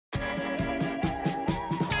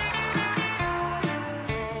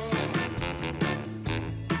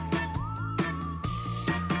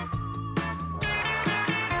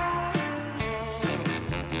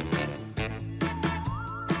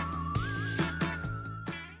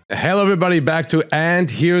Hello, everybody. Back to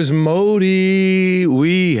And Here's Modi.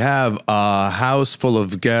 We have a house full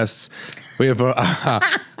of guests. We have laugh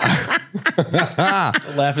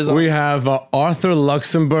is on. We have Arthur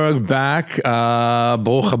Luxenberg back.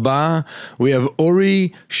 Baruch haba. We have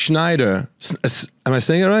Uri Schneider. Am I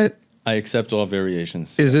saying it right? I accept all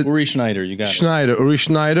variations. Is it Uri Schneider? You got Schneider, Uri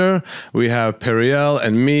Schneider. We have Periel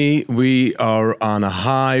and me. We are on a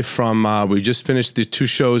high from, we just finished the 2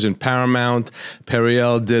 shows in Paramount.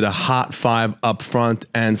 Periel did a hot 5 up front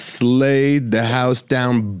and slayed the house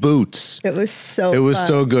down boots. It was so It was fun.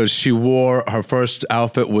 so good. She wore, her first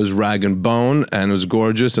outfit was rag and bone and it was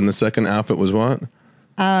gorgeous. And the second outfit was what?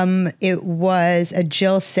 It was a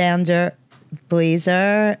Jill Sander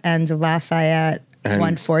blazer and a Lafayette And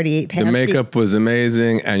 148 pants. The makeup was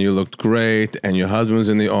amazing, and you looked great, and your husband was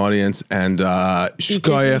in the audience, and Because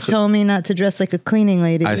you told me not to dress like a cleaning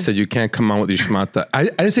lady. I said, you can't come on with your schmata. I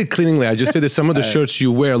didn't say cleaning lady. I just said that some of the shirts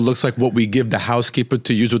you wear looks like what we give the housekeeper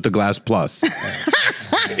to use with the Glass Plus.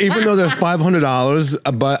 Even though they're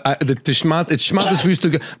 $500, but the schmatas we used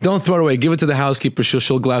to go, don't throw it away. Give it to the housekeeper.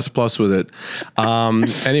 She'll Glass Plus with it.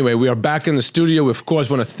 Anyway, we are back in the studio. We, of course,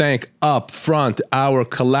 want to thank up front our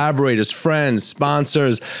collaborators, friends, sponsors,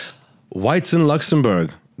 Whites in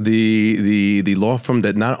Luxembourg, the law firm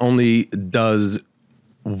that not only does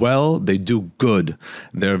well, they do good.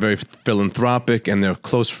 They're very philanthropic and they're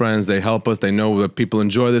close friends. They help us. They know that people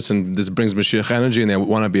enjoy this and this brings Mashiach energy and they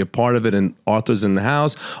want to be a part of it, and Arthur's in the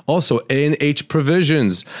house. Also, A&H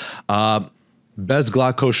Provisions, best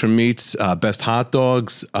Glock kosher meats, best hot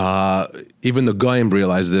dogs. Even the Goyim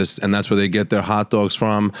realize this, and that's where they get their hot dogs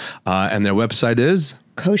from. And their website is?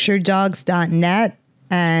 kosherdogs.net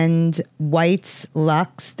and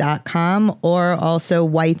whiteslux.com, or also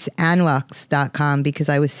whitesandlux.com, because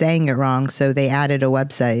I was saying it wrong, so they added a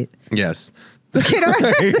website. Yes. Look at her.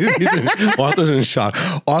 Arthur's in shock.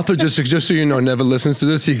 Arthur, just so you know, never listens to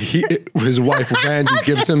this. His wife, Randy,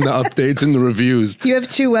 gives him the updates and the reviews. You have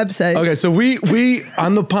 2 websites. Okay, so we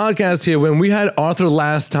on the podcast here, when we had Arthur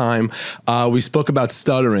last time, we spoke about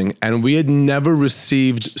stuttering, and we had never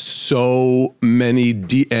received so many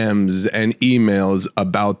DMs and emails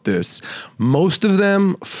about this. Most of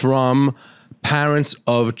them from parents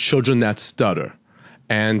of children that stutter.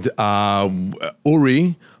 And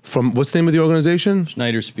Uri, from what's the name of the organization?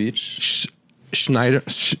 Schneider Speech.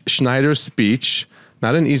 Schneider Speech.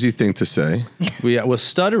 Not an easy thing to say. Well,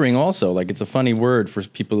 stuttering also, like, it's a funny word for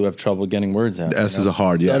people who have trouble getting words out. The S is a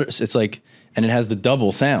hard, yeah. It's like, and it has the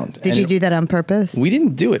double sound. Did you do that on purpose? We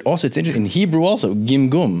didn't do it. Also, it's interesting. In Hebrew also, gim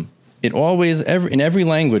gum. It always, in every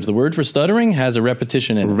language, the word for stuttering has a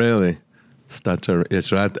repetition in it. Really? Stutter.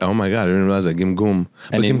 It's right. Oh my God, I didn't realize that. Gim gum.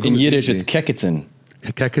 And in Yiddish, it's kekitzen.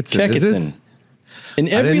 Kekitzen, is it? In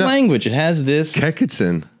every language, it has this.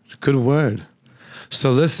 Kekitzen. It's a good word. So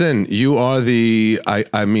listen, you are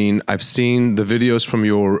I mean, I've seen the videos from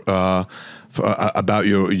your, about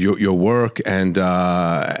your work,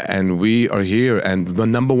 and we are here. And the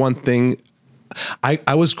number one thing,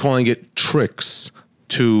 I was calling it tricks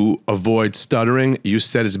to avoid stuttering. You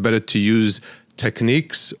said it's better to use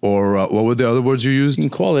techniques, or what were the other words you used? You can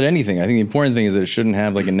call it anything. I think the important thing is that it shouldn't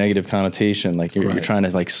have like a negative connotation, like you're trying to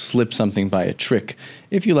like slip something by a trick.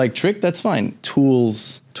 If you like trick, that's fine.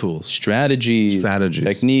 Tools, strategies,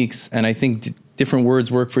 techniques, and I think different words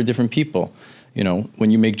work for different people. You know, when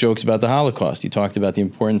you make jokes about the Holocaust, you talked about the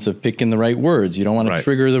importance of picking the right words. You don't want to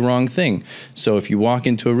trigger the wrong thing. So if you walk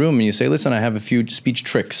into a room and you say, listen, I have a few speech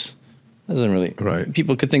tricks, that doesn't really,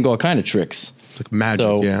 people could think all kind of tricks. Like magic,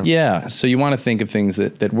 so, yeah. So you want to think of things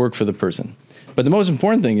that work for the person. But the most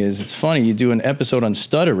important thing is, it's funny, you do an episode on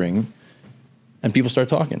stuttering and people start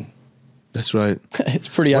talking. That's right. It's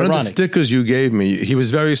pretty ironic. One of the stickers you gave me, he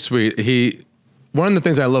was very sweet. One of the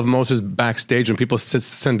things I love most is backstage when people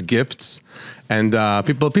send gifts, and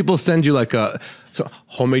people send you like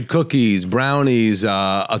homemade cookies, brownies,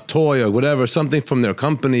 a toy or whatever, something from their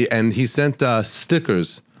company, and he sent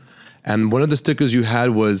stickers. And one of the stickers you had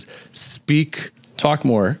was talk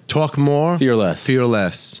more, fear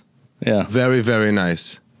less. Yeah. Very, very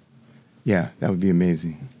nice. Yeah, that would be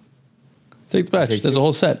amazing. Take the batch. There's a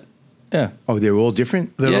whole set. Yeah. Oh, they're all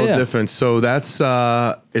different? They're all different. So that's,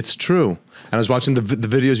 it's true. And I was watching the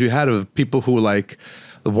videos you had of people who, like,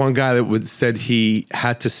 the one guy that said he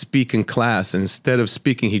had to speak in class, and instead of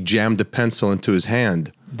speaking, he jammed a pencil into his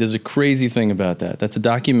hand. There's a crazy thing about that. That's a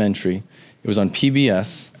documentary. It was on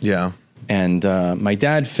PBS. Yeah. And my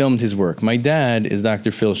dad filmed his work. My dad is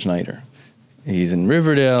Dr. Phil Schneider. He's in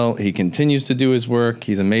Riverdale. He continues to do his work.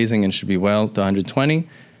 He's amazing and should be well to 120.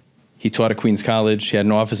 He taught at Queens College. He had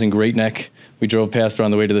an office in Great Neck. We drove past there on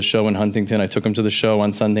the way to the show in Huntington. I took him to the show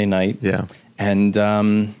on Sunday night. Yeah. And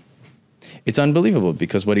it's unbelievable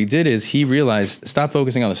because what he did is he realized, stop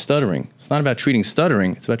focusing on the stuttering. It's not about treating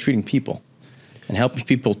stuttering, it's about treating people and helping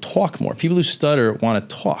people talk more. People who stutter want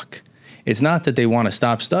to talk. It's not that they want to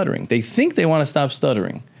stop stuttering. They think they want to stop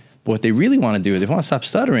stuttering. But what they really want to do is they want to stop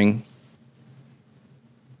stuttering,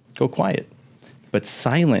 go quiet. But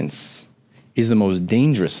silence is the most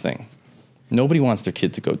dangerous thing. Nobody wants their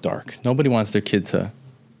kid to go dark. Nobody wants their kid to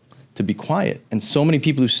be quiet. And so many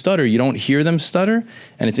people who stutter, you don't hear them stutter.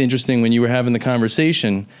 And it's interesting, when you were having the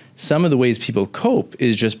conversation, some of the ways people cope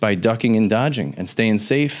is just by ducking and dodging and staying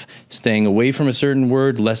safe, staying away from a certain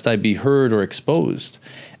word, lest I be heard or exposed.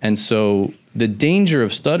 And so the danger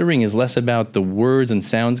of stuttering is less about the words and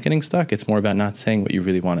sounds getting stuck. It's more about not saying what you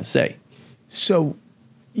really want to say. So,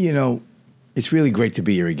 you know, it's really great to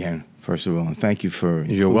be here again, first of all. And thank you for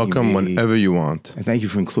You're welcome whenever you want. And thank you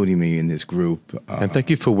for including me in this group. And thank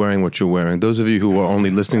you for wearing what you're wearing. Those of you who are only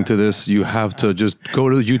listening to this, you have to just go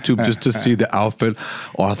to YouTube just to see the outfit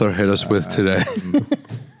Arthur hit us with today.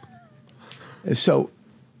 So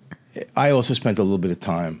I also spent a little bit of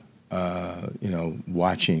time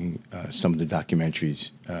watching some of the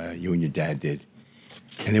documentaries you and your dad did.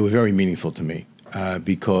 And they were very meaningful to me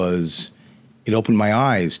because it opened my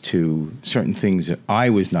eyes to certain things that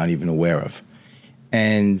I was not even aware of.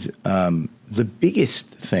 And the biggest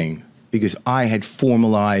thing, because I had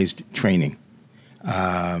formalized training,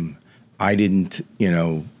 I didn't,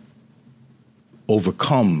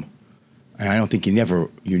 overcome, and I don't think you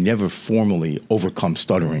never formally overcome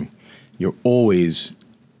stuttering. You're always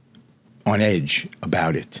on edge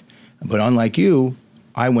about it. But unlike you,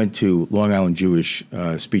 I went to Long Island Jewish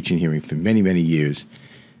speech and hearing for many, many years.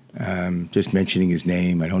 Just mentioning his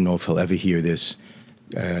name, I don't know if he'll ever hear this,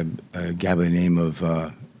 a guy by the name of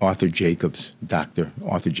Arthur Jacobs, Dr.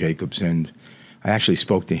 Arthur Jacobs. And I actually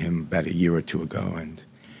spoke to him about a year or two ago.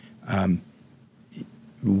 And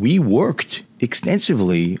we worked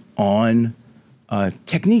extensively on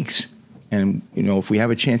techniques. And, if we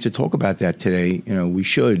have a chance to talk about that today, we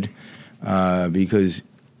should. Because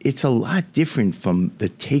it's a lot different from the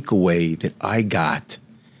takeaway that I got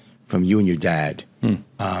from you and your dad.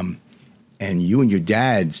 And you and your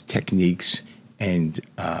dad's techniques and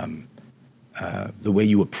the way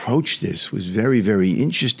you approached this was very, very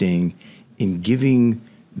interesting in giving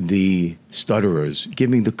the stutterers,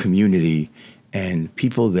 giving the community and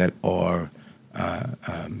people that are,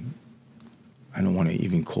 I don't want to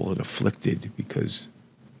even call it afflicted because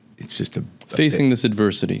it's just facing this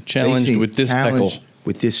adversity, challenged with this peckle.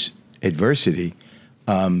 With this adversity,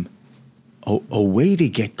 a way to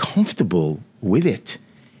get comfortable with it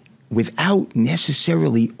without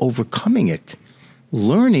necessarily overcoming it.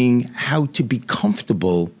 Learning how to be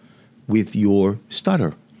comfortable with your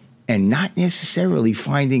stutter and not necessarily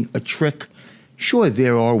finding a trick. Sure,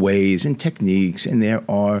 there are ways and techniques and there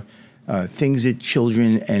are things that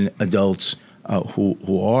children and adults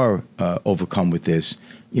who are overcome with this,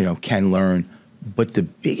 can learn. But the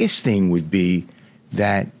biggest thing would be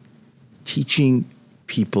that teaching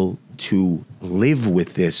people to live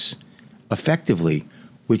with this effectively,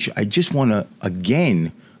 which I just want to,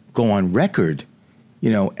 again, go on record,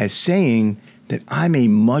 as saying that I'm a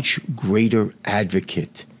much greater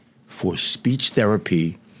advocate for speech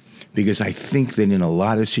therapy because I think that in a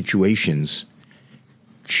lot of situations,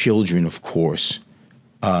 children, of course,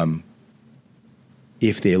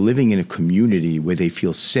 if they're living in a community where they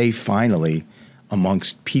feel safe finally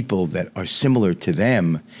amongst people that are similar to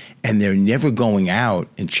them, and they're never going out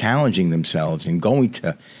and challenging themselves and going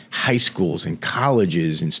to high schools and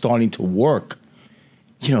colleges and starting to work.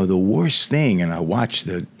 The worst thing, and I watched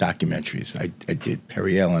the documentaries, I did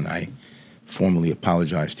Periel, and I formally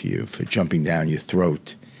apologize to you for jumping down your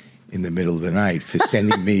throat in the middle of the night, for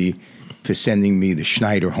sending me the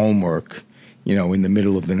Schneider homework, in the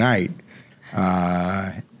middle of the night.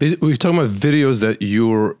 We're talking about videos that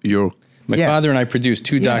My father and I produced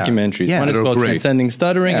two documentaries. One is called Transcending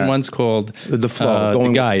Stuttering, and one's called The Flow,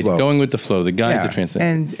 The Guide, Going with the Flow, The Guide to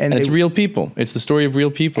Transcend. And it's real people. It's the story of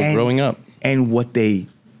real people growing up. And what they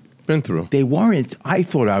been through. They weren't, I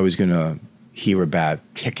thought I was going to hear about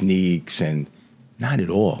techniques, and not at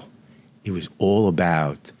all. It was all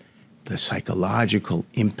about the psychological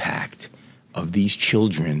impact of these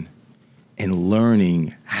children and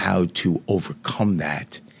learning how to overcome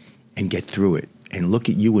that and get through it. And look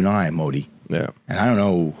at you and I, Modi. Yeah. And I don't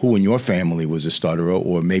know who in your family was a stutterer,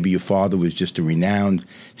 or maybe your father was just a renowned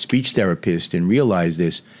speech therapist and realized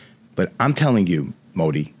this. But I'm telling you,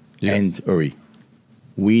 Modi and Uri,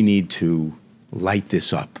 we need to light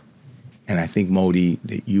this up. And I think, Modi,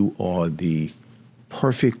 that you are the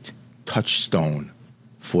perfect touchstone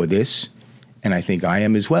for this. And I think I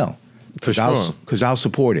am as well. For sure. Because I'll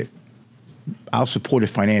support it. I'll support it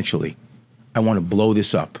financially. I want to blow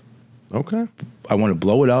this up. Okay. I want to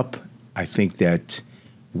blow it up. I think that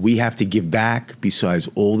we have to give back. Besides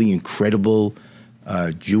all the incredible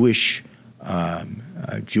Jewish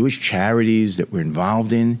charities that we're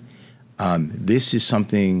involved in, this is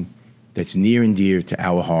something that's near and dear to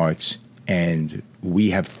our hearts, and we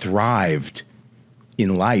have thrived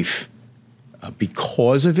in life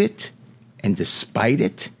because of it and despite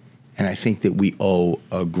it. And I think that we owe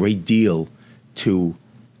a great deal to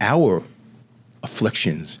our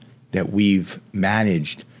afflictions that we've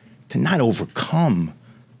managed to not overcome,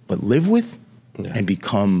 but live with and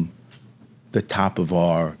become the top of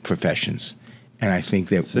our professions. And I think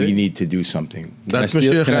that we need to do something. That's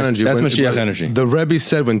Mashiach energy. That's Mashiach energy. The Rebbe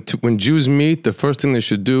said when Jews meet, the first thing they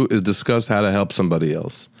should do is discuss how to help somebody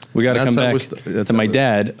else. We got to come back to my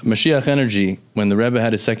dad. Mashiach energy, when the Rebbe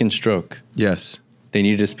had a second stroke. Yes. They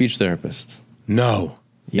needed a speech therapist. No.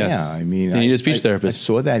 Yes. Yeah, I mean, they needed a speech therapist. I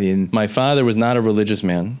saw that in... My father was not a religious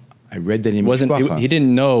man. I read that in He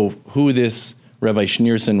didn't know who this Rabbi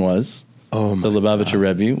Schneerson was, the Lubavitcher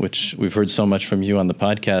Rebbe, which we've heard so much from you on the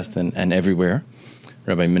podcast and everywhere.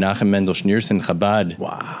 Rabbi Menachem Mendel Schneerson, Chabad.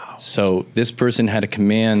 Wow. So this person had a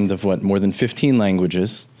command of more than 15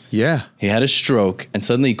 languages. Yeah. He had a stroke, and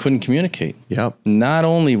suddenly he couldn't communicate. Yep. Not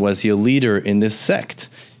only was he a leader in this sect,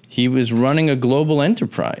 he was running a global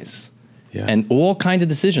enterprise. Yeah. And all kinds of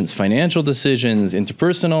decisions, financial decisions,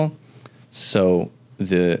 interpersonal. So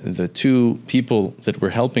the two people that were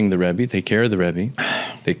helping the Rebbe, take care of the Rebbe,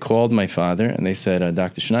 they called my father and they said,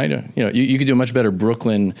 Dr. Schneider, you could do a much better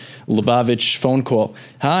Brooklyn Lubavitch phone call.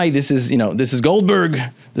 Hi, this is Goldberg.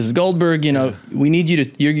 This is Goldberg. We need you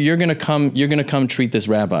to. You're gonna come treat this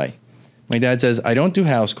rabbi. My dad says, I don't do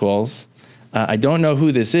house calls. I don't know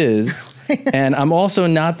who this is. And I'm also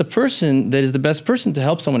not the person that is the best person to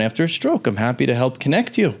help someone after a stroke. I'm happy to help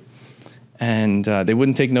connect you. And they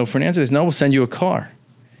wouldn't take no for an answer. They said, no, we'll send you a car.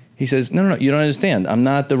 He says, no, you don't understand. I'm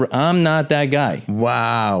not that guy.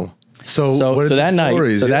 Wow. So that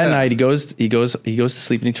night he goes to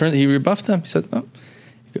sleep and he rebuffed them. He said, oh.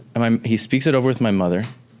 He speaks it over with my mother.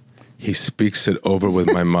 He speaks it over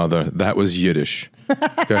with my mother. That was Yiddish.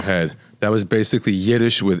 Go ahead. That was basically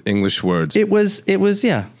Yiddish with English words. It was,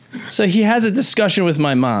 yeah. So he has a discussion with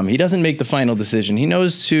my mom. He doesn't make the final decision. He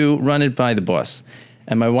knows to run it by the boss.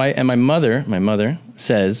 And my mother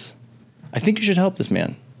says, I think you should help this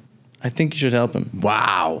man. I think you should help him.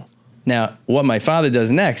 Wow. Now, what my father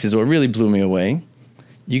does next is what really blew me away.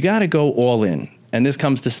 You got to go all in. And this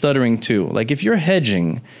comes to stuttering too. Like if you're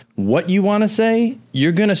hedging what you want to say,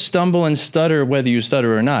 you're going to stumble and stutter whether you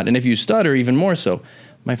stutter or not. And if you stutter, even more so.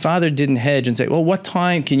 My father didn't hedge and say, well, what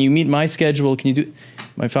time can you meet my schedule? Can you do?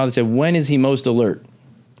 My father said, when is he most alert?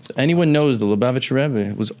 So anyone knows the Lubavitcher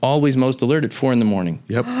Rebbe was always most alert at 4 a.m.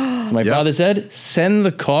 Yep. So my father said, send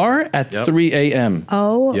the car at 3 a.m.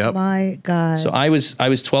 Oh my God. So I was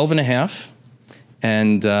 12 and a half,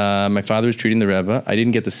 and my father was treating the Rebbe. I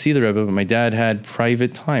didn't get to see the Rebbe, but my dad had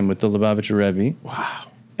private time with the Lubavitcher Rebbe. Wow.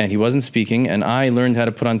 And he wasn't speaking, and I learned how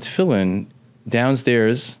to put on tefillin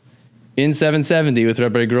downstairs in 770 with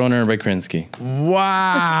Rabbi Groner and Rabbi Krinsky.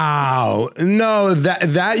 Wow. No,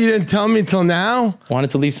 that you didn't tell me till now? Wanted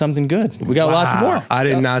to leave something good. We got lots more. I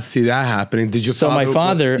did not see that happening. Did you? So my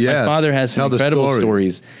father has some incredible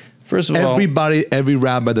stories. First of all, every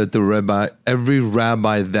rabbi that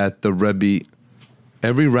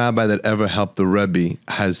ever helped the Rebbe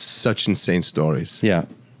has such insane stories. Yeah.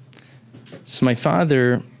 So my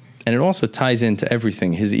father, and it also ties into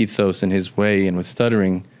everything, his ethos and his way, and with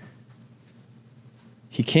stuttering.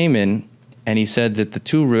 He came in and he said that the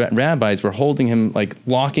two rabbis were holding him, like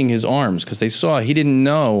locking his arms, because they saw he didn't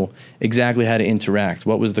know exactly how to interact.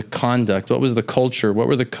 What was the conduct? What was the culture? What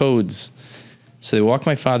were the codes? So they walk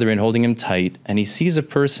my father in, holding him tight, and he sees a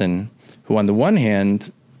person who, on the one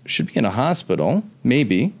hand, should be in a hospital,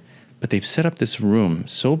 maybe, but they've set up this room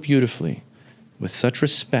so beautifully, with such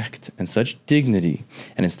respect and such dignity.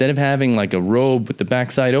 And instead of having like a robe with the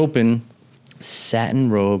backside open, satin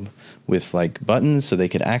robe, with like buttons so they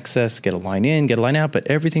could access, get a line in, get a line out, but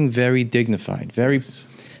everything very dignified,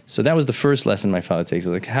 So that was the first lesson my father takes,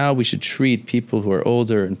 like how we should treat people who are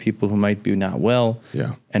older and people who might be not well.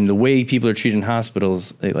 Yeah. And the way people are treated in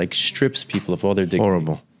hospitals, it like strips people of all their dignity.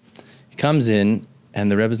 Horrible. He comes in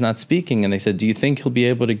and the Rebbe's not speaking, and they said, do you think he'll be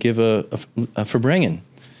able to give a Farbrengen?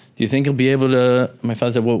 Do you think he'll be able to, my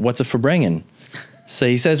father said, well, what's a Farbrengen? So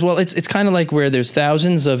he says, well, it's kind of like where there's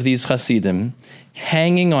thousands of these Hasidim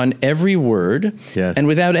hanging on every word, and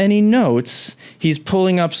without any notes, he's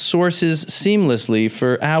pulling up sources seamlessly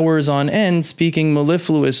for hours on end, speaking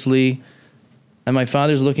mellifluously. And my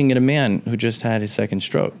father's looking at a man who just had his second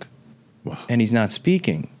stroke. Wow. And he's not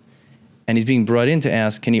speaking. And he's being brought in to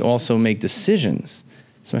ask, can he also make decisions?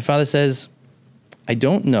 So my father says, I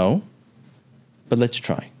don't know, but let's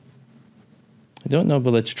try. I don't know,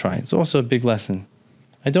 but let's try. It's also a big lesson.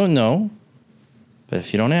 I don't know, but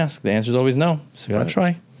if you don't ask, the answer is always no. So you gotta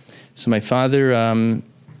try. So my father,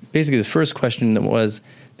 basically the first question that was,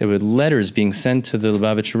 there were letters being sent to the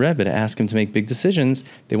Lubavitcher Rebbe to ask him to make big decisions.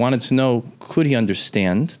 They wanted to know, could he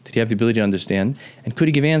understand? Did he have the ability to understand? And could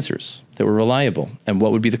he give answers that were reliable? And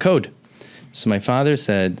what would be the code? So my father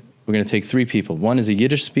said, we're going to take 3 people. One is a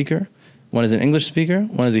Yiddish speaker, one is an English speaker,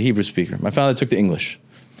 one is a Hebrew speaker. My father took the English.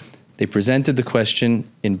 They presented the question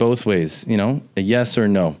in both ways, a yes or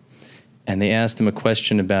no. And they asked him a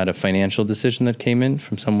question about a financial decision that came in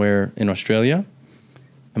from somewhere in Australia.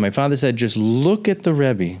 And my father said, just look at the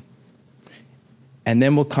Rebbe, and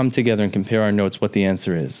then we'll come together and compare our notes what the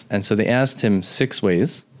answer is. And so they asked him 6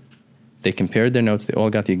 ways. They compared their notes. They all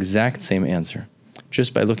got the exact same answer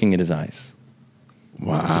just by looking at his eyes.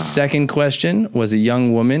 Wow. The second question was a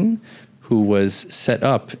young woman who was set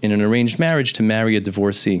up in an arranged marriage to marry a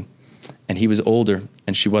divorcee. And he was older,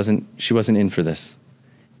 and she wasn't in for this.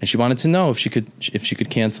 And she wanted to know if she could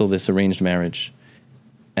cancel this arranged marriage.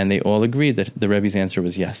 And they all agreed that the Rebbe's answer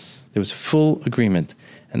was yes. There was full agreement.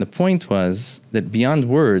 And the point was that beyond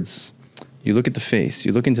words, you look at the face,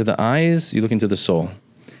 you look into the eyes, you look into the soul,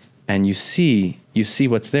 and you see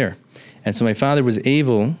what's there. And so my father was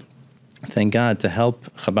able, thank God, to help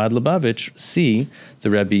Chabad Lubavitch see the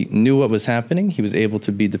Rebbe knew what was happening. He was able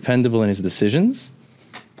to be dependable in his decisions.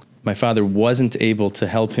 My father wasn't able to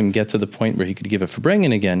help him get to the point where he could give a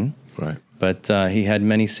Farbrengen again. Right. But he had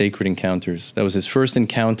many sacred encounters. That was his first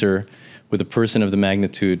encounter with a person of the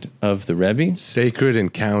magnitude of the Rebbe. Sacred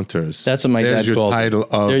encounters. That's what my dad called it. There's your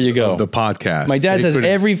title there you go. of the podcast. My dad says Sacred.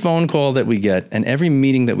 every phone call that we get and every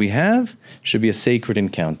meeting that we have should be a sacred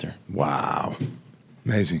encounter. Wow.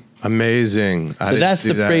 Amazing. Amazing. So that's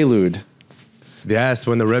the prelude. Yes,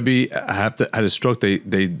 when the Rebbe had a stroke,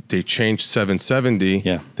 they changed 770.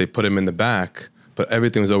 Yeah. They put him in the back, but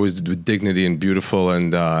everything was always with dignity and beautiful,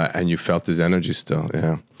 and you felt his energy still.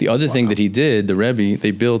 Yeah. The other thing that he did, the Rebbe, they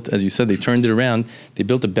built, as you said, they turned it around. They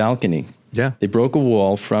built a balcony. Yeah. They broke a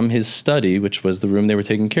wall from his study, which was the room they were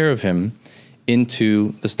taking care of him,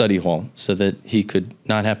 into the study hall so that he could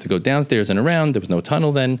not have to go downstairs and around. There was no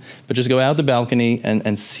tunnel then, but just go out the balcony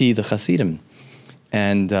and see the Hasidim.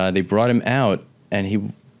 And they brought him out,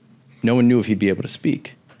 and no one knew if he'd be able to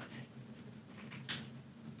speak.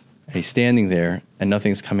 And he's standing there, and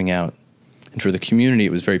nothing's coming out. And for the community,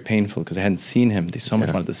 it was very painful because they hadn't seen him. They so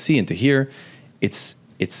much wanted to see and to hear. It's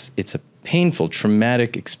a painful,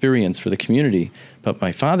 traumatic experience for the community. But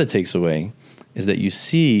my father takes away is that you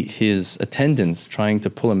see his attendants trying to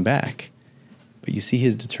pull him back, but you see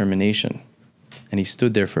his determination. And he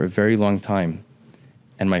stood there for a very long time.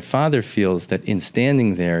 And my father feels that in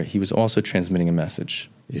standing there, he was also transmitting a message.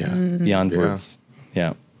 Yeah. Beyond words.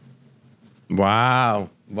 Yeah. Wow.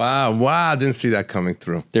 I didn't see that coming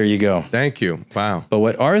through. There you go. Thank you. Wow. But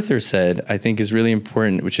what Arthur said, I think, is really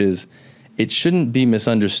important, which is it shouldn't be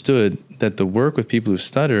misunderstood that the work with people who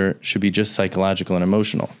stutter should be just psychological and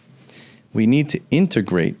emotional. We need to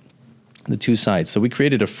integrate the two sides. So we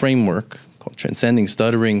created a framework called Transcending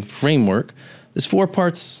Stuttering Framework. There's 4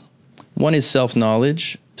 parts. One is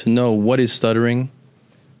self-knowledge, to know what is stuttering,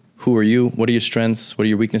 who are you, what are your strengths, what are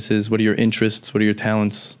your weaknesses, what are your interests, what are your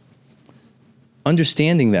talents.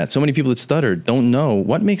 Understanding that. So many people that stutter don't know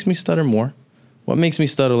what makes me stutter more, what makes me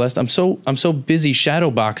stutter less. I'm so busy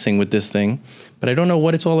shadow boxing with this thing, but I don't know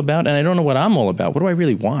what it's all about, and I don't know what I'm all about. What do I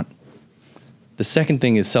really want? The second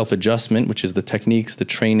thing is self-adjustment, which is the techniques, the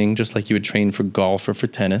training, just like you would train for golf or for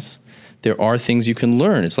tennis. There are things you can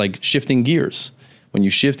learn. It's like shifting gears. When you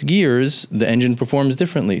shift gears, the engine performs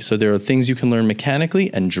differently. So there are things you can learn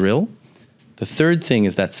mechanically and drill. The third thing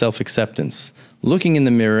is that self-acceptance. Looking in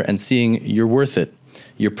the mirror and seeing you're worth it.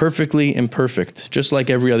 You're perfectly imperfect, just like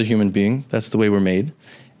every other human being. That's the way we're made.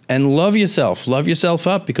 And love yourself. Love yourself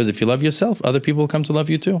up, because if you love yourself, other people will come to love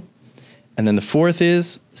you too. And then the fourth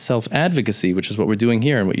is self-advocacy, which is what we're doing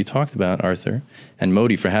here and what you talked about, Arthur, and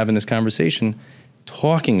Modi, for having this conversation,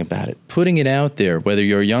 talking about it, putting it out there, whether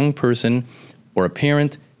you're a young person or a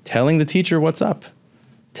parent, telling the teacher what's up,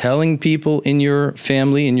 telling people in your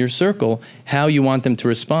family, in your circle, how you want them to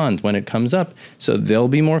respond when it comes up. So they'll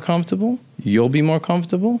be more comfortable, you'll be more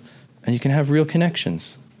comfortable, and you can have real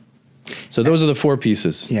connections. So those are the 4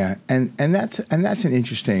 pieces. Yeah, and that's an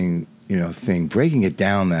interesting thing. Breaking it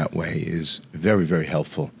down that way is very, very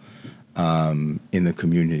helpful in the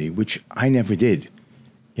community, which I never did.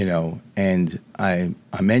 And I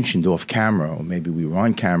mentioned off camera, or maybe we were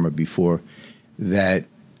on camera before, that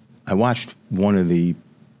I watched one of the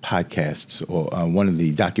podcasts or one of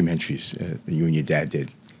the documentaries that you and your dad did.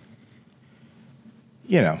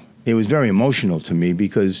 You know, it was very emotional to me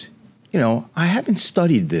because, you know, I haven't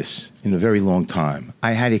studied this in a very long time.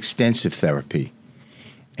 I had extensive therapy.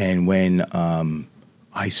 And when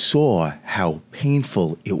I saw how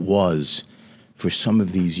painful it was for some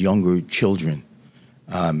of these younger children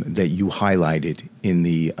that you highlighted in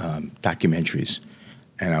the documentaries,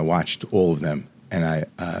 and I watched all of them, and I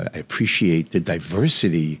appreciate the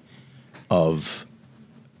diversity of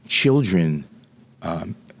children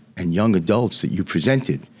and young adults that you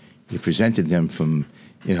presented. You presented them from,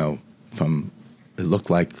 you know, from it looked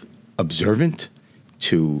like observant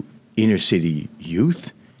to inner city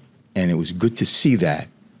youth, and it was good to see that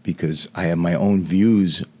because I have my own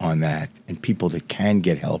views on that and people that can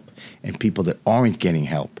get help and people that aren't getting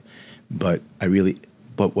help. But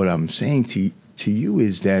what I'm saying to you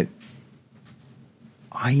is that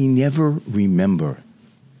I never remember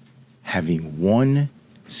having one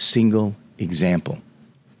single example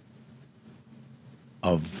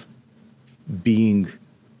of being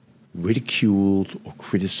ridiculed or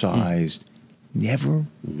criticized. Never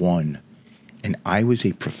one. And I was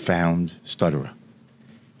a profound stutterer.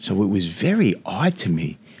 So it was very odd to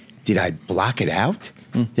me. Did I block it out?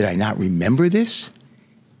 Did I not remember this?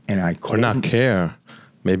 And I or not care.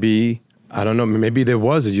 Maybe, I don't know, maybe there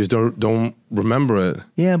was, you just don't remember it.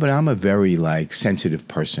 Yeah, but I'm a very sensitive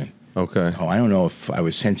person. Okay. Oh, I don't know if I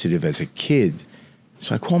was sensitive as a kid.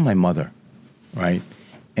 So I called my mother, right?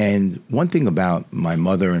 And one thing about my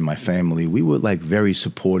mother and my family, we were very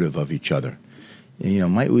supportive of each other. And, you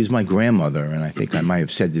know, it was my grandmother, and I think I might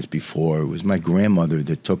have said this before, it was my grandmother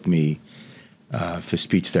that took me for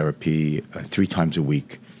speech therapy 3 times a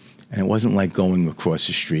week. And it wasn't like going across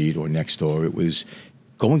the street or next door. It was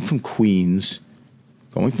going from Queens,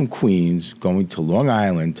 going to Long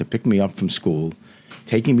Island to pick me up from school,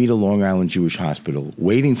 taking me to Long Island Jewish Hospital,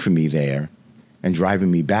 waiting for me there, and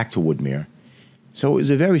driving me back to Woodmere. So it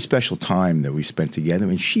was a very special time that we spent together,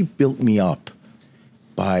 and she built me up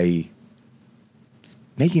by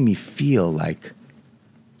making me feel like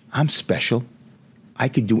I'm special. I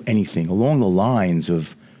could do anything along the lines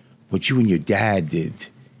of what you and your dad did.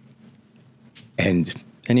 And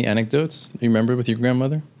any anecdotes you remember with your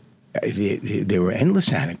grandmother? There were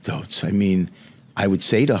endless anecdotes. I mean, I would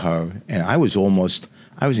say to her, and I was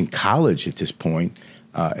in college at this point,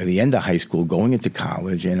 at the end of high school, going into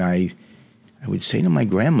college, and I would say to my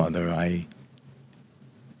grandmother,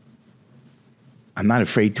 I'm not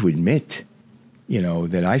afraid to admit, you know,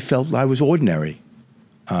 that I felt I was ordinary.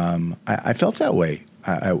 I felt that way.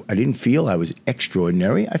 I didn't feel I was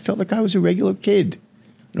extraordinary. I felt like I was a regular kid.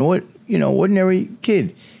 Ordinary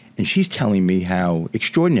kid. And she's telling me how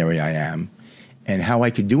extraordinary I am and how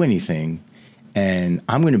I could do anything and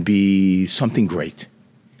I'm going to be something great.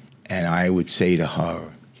 And I would say to her,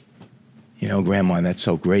 you know, Grandma, that's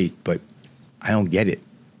so great, but I don't get it.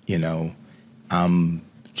 You know, I'm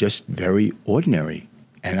just very ordinary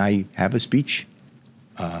and I have a speech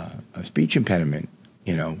impediment.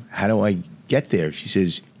 You know, how do I get there? She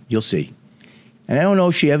says, you'll see. And I don't know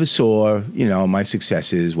if she ever saw, you know, my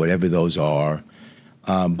successes, whatever those are.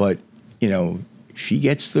 But, you know, she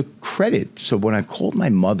gets the credit. So when I called my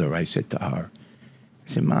mother, I said to her, I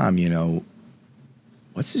said, Mom, you know,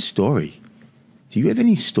 what's the story? Do you have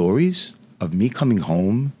any stories of me coming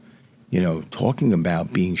home, you know, talking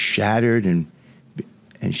about being shattered? And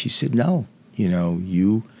she said, no. You know,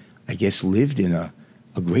 you, I guess, lived in a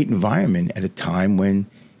great environment at a time when,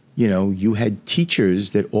 you know, you had teachers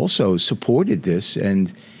that also supported this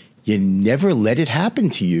and you never let it happen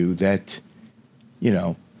to you that, you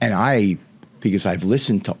know, and because I've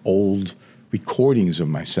listened to old recordings of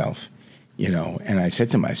myself, you know, and I said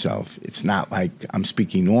to myself, it's not like I'm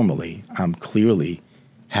speaking normally. I'm clearly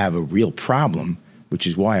have a real problem, which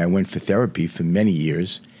is why I went for therapy for many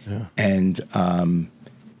years. Yeah. And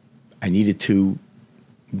I needed to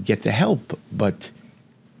get the help, but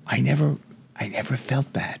I never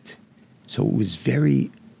felt that. So it was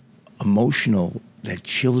very emotional that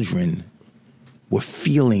children were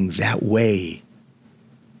feeling that way.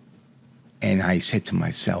 And I said to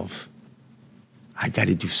myself, I got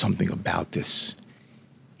to do something about this.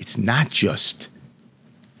 It's not just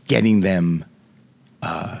getting them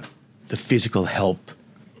the physical help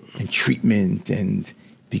and treatment, and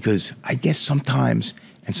because I guess sometimes,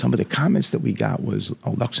 and some of the comments that we got was,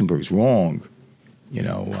 oh, Luxenberg's wrong. You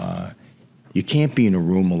know, you can't be in a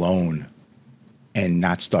room alone and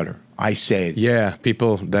not stutter. I said, Yeah,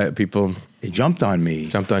 people they jumped on me.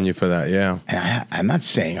 jumped on you for that. Yeah. And I'm not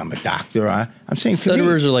saying I'm a doctor. I'm saying for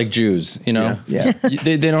Stutterers me. are like Jews, you know? Yeah.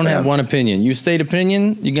 They don't have one opinion. You state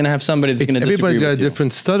opinion, you're going to have somebody that's going to disagree Everybody's got a with you.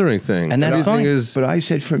 different stuttering thing. And that's the thing fine. is, But I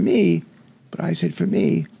said for me,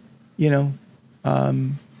 you know,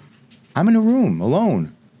 I'm in a room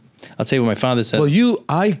alone. I'll tell you what my father said. well,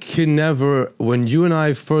 I can never, when you and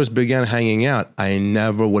I first began hanging out, I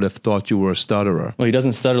never would have thought you were a stutterer. Well, he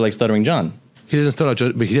doesn't stutter like Stuttering John. He doesn't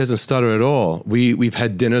stutter, but he doesn't stutter at all. We've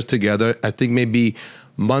had dinners together. I think maybe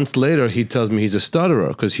months later, he tells me he's a stutterer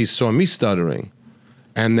because he saw me stuttering.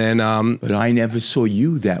 And then, But I never saw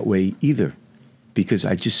you that way either, because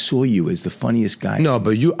I just saw you as the funniest guy. no,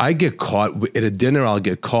 but I get caught at a dinner. I'll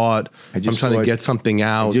get caught. I'm trying to get something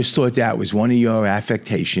out. I just thought that was one of your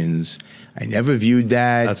affectations. I never viewed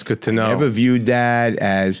that. That's good to know. I never viewed that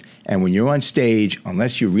as, and when you're on stage,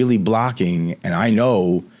 unless you're really blocking, and I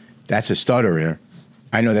know that's a stutterer.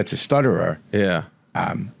 I know that's a stutterer. Yeah.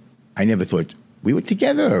 I never thought we were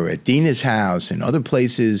together at Dina's house and other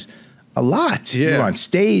places a lot. Yeah. We were on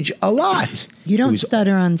stage a lot. You don't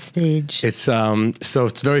stutter on stage. It's so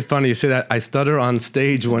it's very funny you say that. I stutter on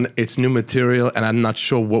stage when it's new material and I'm not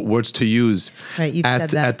sure what words to use. Right, you've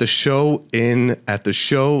said that. At the show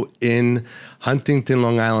in Huntington,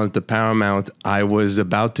 Long Island at the Paramount, I was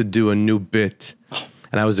about to do a new bit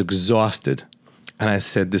and I was exhausted. And I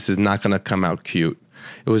said, this is not going to come out cute.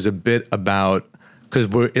 It was a bit about, because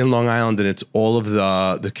we're in Long Island and it's all of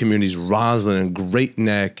the communities, Roslyn and Great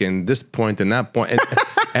Neck and this point and that point.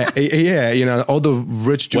 And, yeah, you know, all the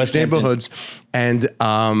rich Jewish West Hampton. neighborhoods.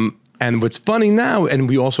 And what's funny now, and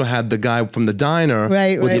we also had the guy from the diner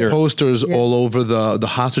with the posters all over the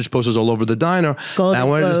hostage posters all over the diner.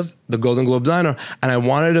 The Golden Globe Diner. And I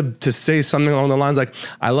wanted to say something along the lines like,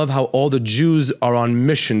 I love how all the Jews are on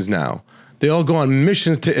missions now. They all go on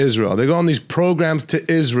missions to Israel. They go on these programs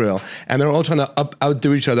to Israel, and they're all trying to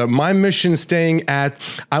outdo each other. My mission, we're staying at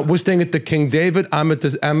the King David. I'm at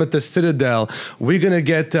the Citadel. We're gonna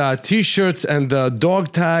get T-shirts and the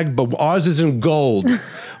dog tag, but ours is in gold.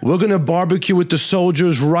 We're gonna barbecue with the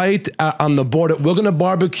soldiers right on the border. We're gonna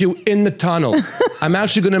barbecue in the tunnel. I'm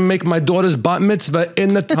actually gonna make my daughter's bat mitzvah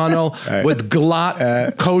in the tunnel with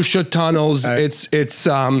glatt kosher tunnels. It's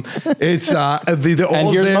all and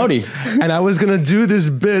here's there. Modi. And I was gonna do this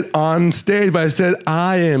bit on stage, but I said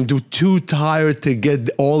I am too tired to get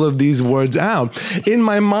all of these words out. In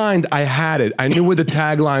my mind, I had it. I knew where the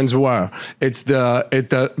taglines were. It's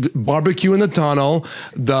the barbecue in the tunnel,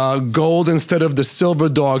 the gold instead of the silver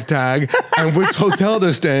dog tag, and which hotel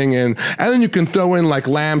they're staying in. And then you can throw in like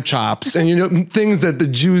lamb chops and things that the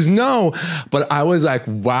Jews know. But I was like,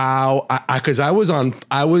 wow, because I was in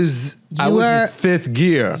fifth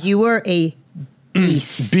gear. You were a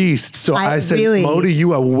beast. So I said, really, Modi,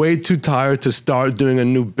 you are way too tired to start doing a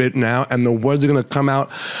new bit now, and the words are gonna come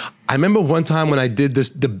out. I remember one time when I did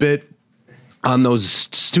the bit on those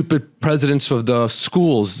stupid presidents of the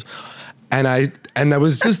schools, and it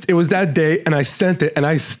was that day, and I sent it, and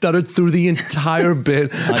I stuttered through the entire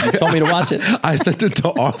bit. You told me to watch it. I sent it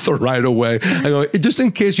to Arthur right away. I go, just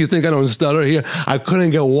in case you think I don't stutter here, I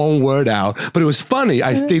couldn't get one word out, but it was funny.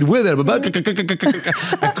 I stayed with it, but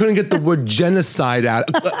I couldn't get the word genocide out.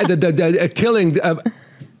 The killing.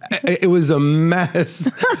 It was a mess,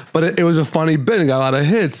 but it was a funny bit. It got a lot of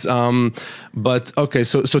hits. But okay,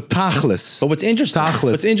 so tachlis. But what's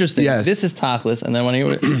interesting? Yes. This is tachlis, and then when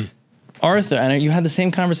you Arthur, and you had the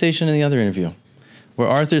same conversation in the other interview, where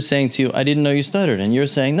Arthur's saying to you, "I didn't know you stuttered," and you're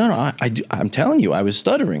saying, "No, I'm telling you, I was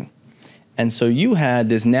stuttering." And so you had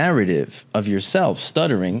this narrative of yourself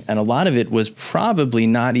stuttering, and a lot of it was probably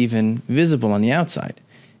not even visible on the outside.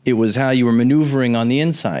 It was how you were maneuvering on the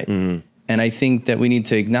inside. Mm-hmm. And I think that we need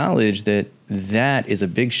to acknowledge that is a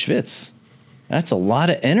big schwitz. That's a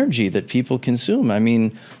lot of energy that people consume. I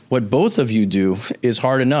mean, what both of you do is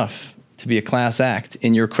hard enough to be a class act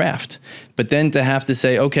in your craft. But then to have to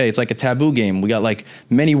say, okay, it's like a taboo game. We got like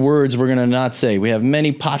many words we're gonna not say. We have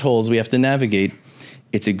many potholes we have to navigate.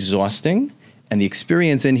 It's exhausting, and the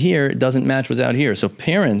experience in here doesn't match what's out here. So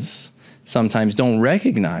parents sometimes don't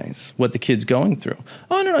recognize what the kid's going through.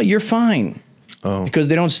 Oh, no, you're fine. Oh. Because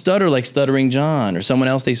they don't stutter like Stuttering John or someone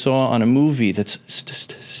else they saw on a movie that's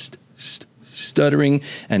stuttering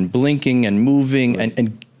and blinking and moving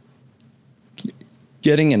and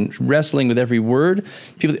getting and wrestling with every word.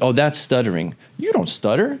 People, oh, that's stuttering. You don't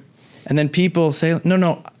stutter. And then people say,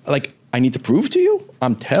 no, like, I need to prove to you?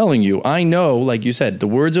 I'm telling you, I know, like you said, the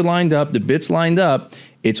words are lined up, the bits lined up.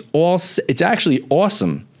 It's actually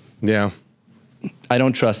awesome. Yeah. I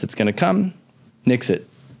don't trust it's going to come. Nix it.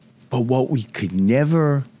 But what we could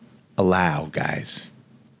never allow, guys,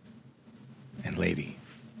 and lady,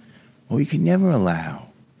 what we could never allow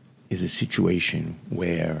is a situation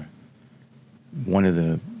where one of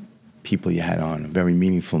the people you had on, a very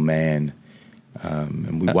meaningful man,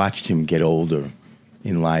 and we watched him get older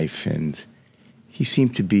in life, and he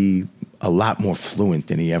seemed to be a lot more fluent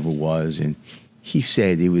than he ever was. And he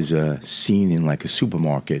said it was a scene in like a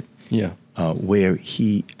supermarket where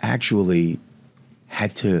he actually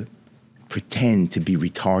had to pretend to be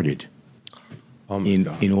retarded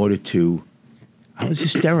in order to. I was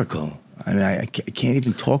hysterical. I mean, I can't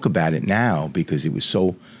even talk about it now because it was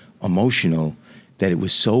so emotional that it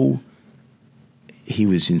was so. He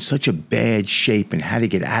was in such a bad shape and had to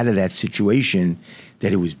get out of that situation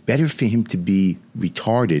that it was better for him to be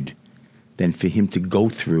retarded than for him to go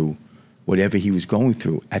through whatever he was going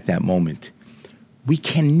through at that moment. We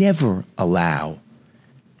can never allow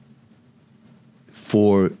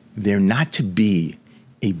for there not to be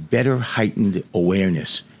a better heightened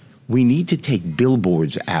awareness. We need to take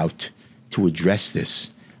billboards out to address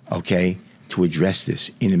this, okay? To address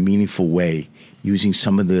this in a meaningful way, using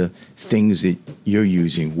some of the things that you're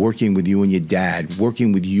using, working with you and your dad,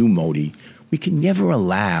 working with you, Modi. We can never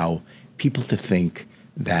allow people to think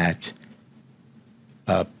that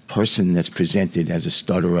a person that's presented as a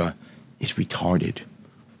stutterer is retarded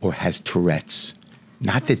or has Tourette's.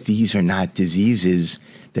 Not that these are not diseases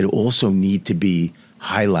that also need to be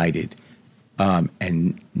highlighted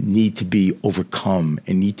and need to be overcome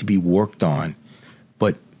and need to be worked on.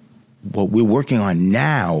 But what we're working on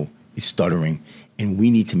now is stuttering, and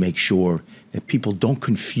we need to make sure that people don't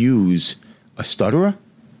confuse a stutterer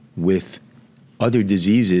with other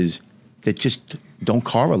diseases that just don't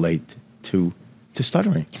correlate to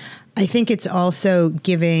stuttering. I think it's also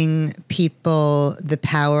giving people the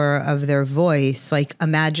power of their voice. Like,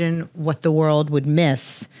 imagine what the world would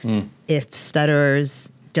miss if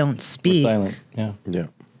stutterers don't speak. Silent. Yeah.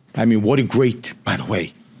 I mean, what a great, by the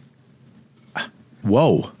way,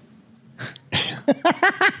 whoa.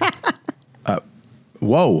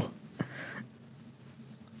 Whoa.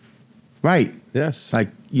 Right. Yes. Like,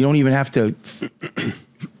 you don't even have to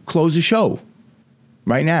close the show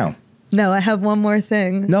right now. No, I have one more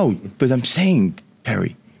thing. No, but I'm saying,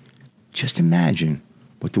 Perry, just imagine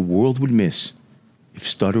what the world would miss if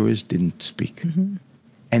stutterers didn't speak. Mm-hmm.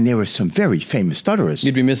 And there are some very famous stutterers.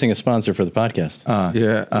 You'd be missing a sponsor for the podcast.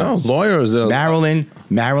 Lawyers.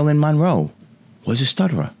 Marilyn Monroe was a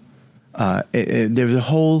stutterer. There's a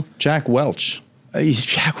whole... Jack Welch.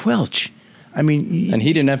 Jack Welch. I mean... And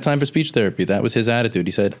he didn't have time for speech therapy. That was his attitude.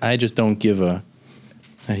 He said, I just don't give a...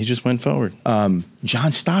 And he just went forward. John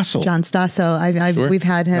Stossel. John Stossel. Sure. We've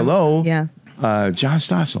had him. Hello. Yeah. John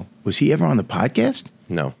Stossel. Was he ever on the podcast?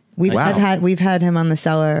 No. We've had him on the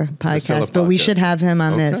Cellar podcast, but we should have him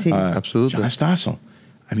on this. Absolutely. John Stossel.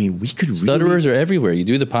 I mean, we could Stutterers are everywhere. You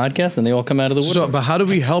do the podcast and they all come out of the woodwork. So, but how do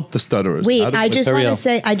we help the stutterers? Wait, I just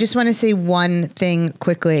want to say one thing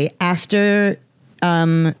quickly. After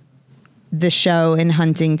the show in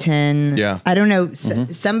Huntington, I don't know,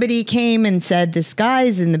 somebody came and said, this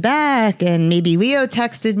guy's in the back, and maybe Leo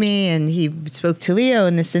texted me and he spoke to Leo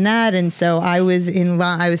and this and that. And so I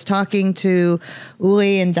was talking to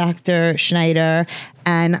Uri and Dr. Schneider,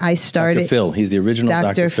 and I started... Dr. Phil, he's the original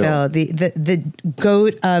Dr. Phil. The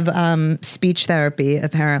goat of speech therapy,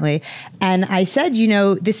 apparently. And I said,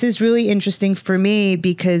 this is really interesting for me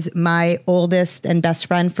because my oldest and best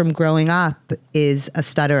friend from growing up is a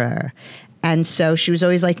stutterer. And so she was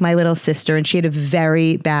always like my little sister, and she had a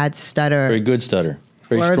very bad stutter. Very good stutter.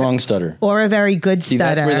 Very strong stutter. Or a very good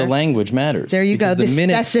stutter. That's where the language matters. There you go. The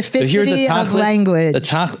specificity of language.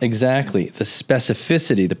 Exactly. The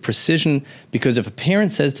specificity, the precision. Because if a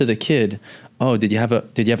parent says to the kid, "Oh, did you have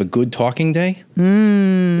a good talking day?"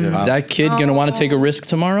 Is that kid going to want to take a risk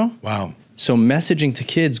tomorrow? Wow. So messaging to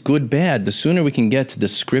kids, good, bad, the sooner we can get to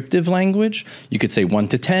descriptive language, you could say 1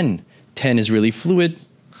 to 10. 10 is really fluid.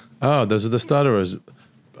 Oh, those are the stutterers.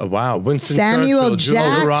 Oh, wow. Winston Samuel Churchill,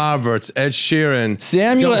 Julia Roberts, Ed Sheeran.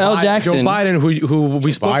 Samuel L. Jackson. Joe Biden, who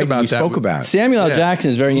we spoke about. Samuel L.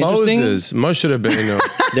 Jackson is very interesting. Moses should have been.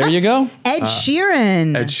 There you go. Ed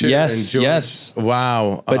Sheeran. Yes.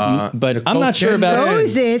 Wow. But I'm not sure about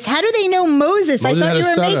Moses. How do they know Moses? I thought you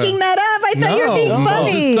were making that up. I thought you were being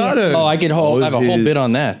funny. Oh, I have a whole bit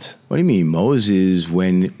on that. What do you mean? Moses,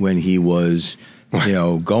 when he was,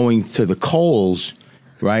 going to the coals...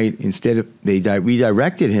 Right? Instead of, they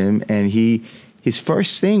redirected him, and his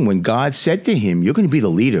first thing when God said to him, "You're going to be the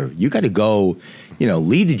leader. You got to go,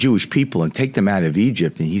 lead the Jewish people and take them out of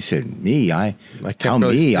Egypt." And he said, "Me, I can't.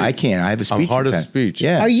 I have a speech. I'm hard of speech."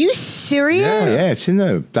 Yeah. Are you serious? Yeah. It's in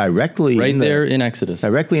the directly there in Exodus.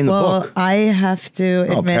 Directly in the book. I have to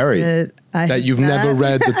admit that that you've never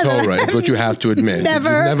read the Torah is what you have to admit. Never.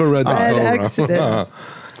 You've never read the Torah. Exodus.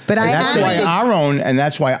 But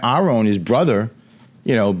that's why Aaron, his brother,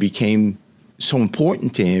 became so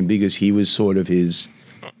important to him, because he was sort of his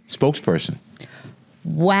spokesperson.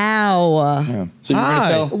 Wow. Yeah. So you're going to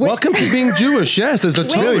tell? Welcome to being Jewish. Yes, there's a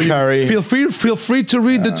Torah. Really, feel free to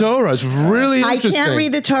read the Torah. It's really interesting. I can't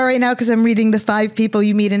read the Torah right now because I'm reading the 5 people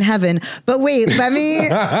you meet in heaven. But wait, let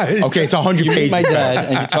me. Okay, it's 100 pages. You meet my dad,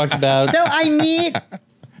 and you talked about. So I meet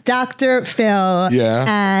Dr. Phil. Yeah.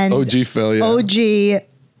 And OG Phil. Yeah. OG.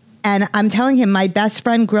 And I'm telling him, my best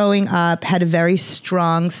friend growing up had a very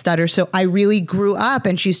strong stutter. So I really grew up,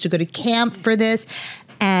 and she used to go to camp for this.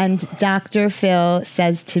 And Dr. Phil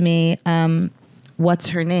says to me, what's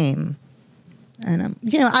her name? And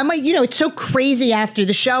I'm like, it's so crazy after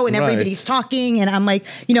the show and everybody's talking. And I'm like,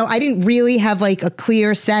 I didn't really have like a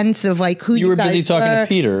clear sense of like who you were guys busy talking to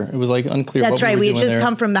Peter. It was like unclear. That's right. We had just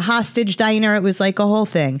come from the hostage diner. It was like a whole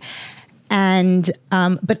thing. And,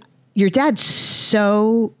 but your dad's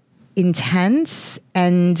so intense,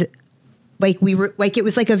 and like we were like, it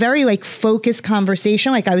was like a very like focused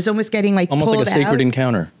conversation. Like I was almost getting like almost like a sacred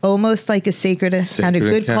encounter. Almost like a sacred encounter.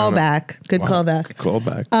 Good callback. Good callback. Good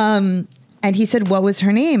callback. And he said, what was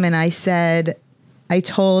her name? And I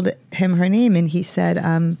told him her name, and he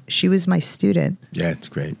said, she was my student. Yeah, it's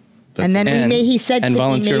great. And then he said, and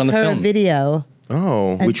could we make her a video?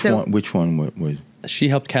 Oh. And which one was? She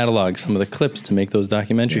helped catalog some of the clips to make those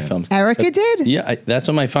documentary films. Erica did? Yeah, that's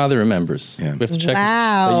what my father remembers. Yeah. We have to check.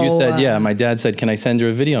 Wow. But you said, my dad said, can I send her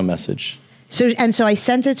a video message? So I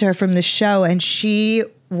sent it to her from the show, and she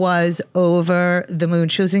was over the moon.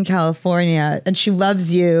 She was in California, and she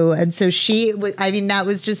loves you. And so that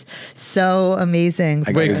was just so amazing.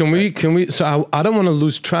 Wait, can we, so I don't want to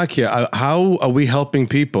lose track here. How are we helping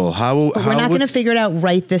people? We're not going to figure it out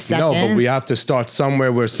right this second. No, but we have to start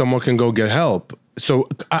somewhere where someone can go get help. So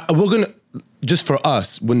we're going to, just for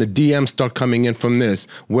us, when the DMs start coming in from this,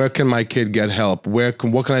 where can my kid get help? What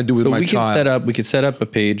can I do with my child? We could set up a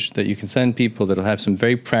page that you can send people that'll have some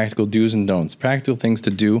very practical do's and don'ts, practical things to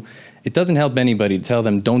do. It doesn't help anybody to tell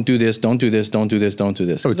them, don't do this, don't do this, don't do this, don't do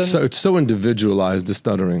this. Oh, it's so individualized, the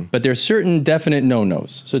stuttering. But there's certain definite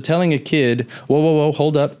no-nos. So telling a kid, whoa,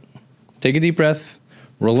 hold up, take a deep breath,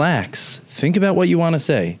 relax, think about what you want to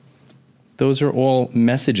say. Those are all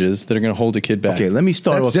messages that are going to hold a kid back. Okay, let me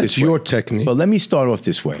start off this way. That's your technique. But let me start off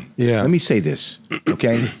this way. Yeah. Let me say this,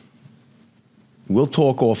 okay? We'll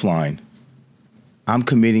talk offline. I'm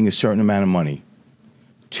committing a certain amount of money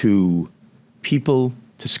to people,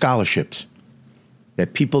 to scholarships,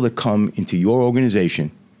 that people that come into your organization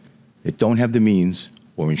that don't have the means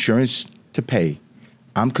or insurance to pay,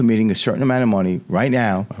 I'm committing a certain amount of money right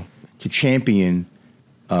now to champion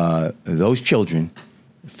those children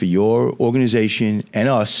for your organization and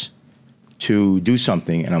us to do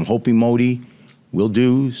something. And I'm hoping Modi will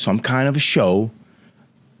do some kind of a show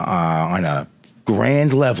on a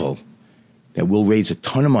grand level that will raise a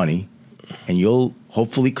ton of money, and you'll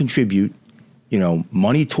hopefully contribute,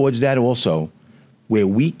 money towards that also, where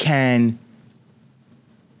we can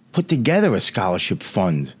put together a scholarship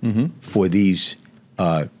fund for these,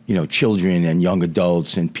 children and young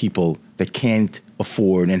adults and people that can't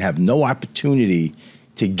afford and have no opportunity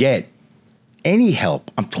to get any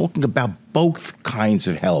help. I'm talking about both kinds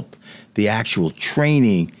of help, the actual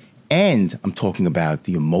training, and I'm talking about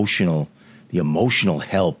the emotional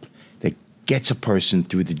help that gets a person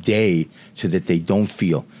through the day so that they don't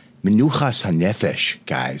feel. Menuchas hanefesh,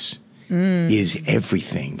 guys, is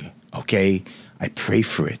everything, okay? I pray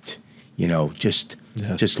for it, just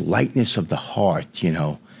lightness of the heart,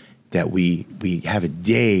 that we have a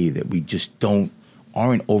day that we just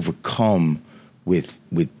aren't overcome with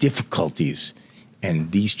difficulties.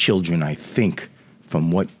 And these children, I think,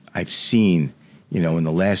 from what I've seen, in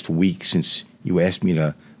the last week since you asked me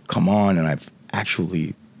to come on, and I've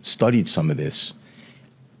actually studied some of this,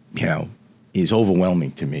 is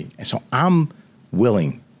overwhelming to me. And so I'm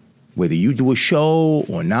willing, whether you do a show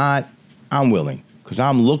or not, I'm willing, because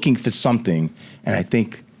I'm looking for something, and I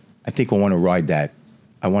think I want to ride that.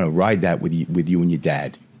 I want to ride that with you and your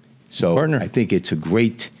dad. So Partner. I think it's a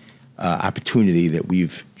great opportunity that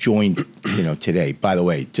we've joined, today. By the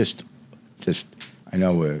way, just I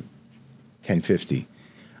know we're 10:50.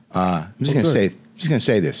 I'm just gonna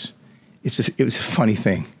say this. It was a funny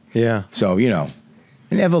thing. Yeah. So I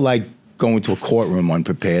never like going to a courtroom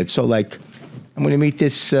unprepared. So like, I'm gonna meet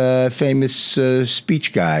this famous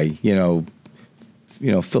speech guy,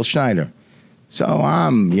 Phil Schneider. So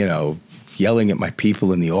I'm yelling at my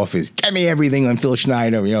people in the office, get me everything on Phil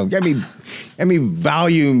Schneider, get me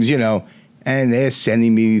volumes, and they're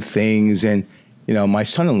sending me things. And, my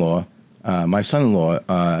son-in-law, my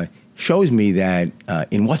son-in-law, shows me that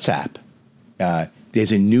in WhatsApp,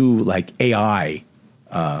 there's a new like AI,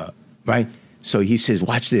 right? So he says,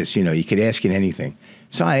 watch this, you know, you could ask it anything.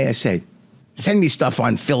 So I said, send me stuff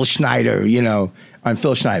on Phil Schneider, you know, on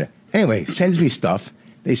Phil Schneider. Anyway, sends me stuff.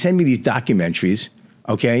 They send me these documentaries,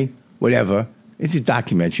 okay, whatever. It's these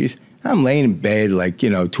documentaries. I'm laying in bed like, you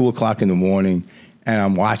know, 2 o'clock in the morning, and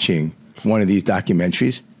I'm watching one of these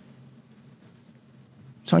documentaries.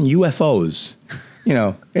 It's on UFOs. You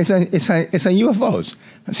know, it's on UFOs.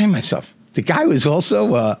 I'm saying to myself, the guy was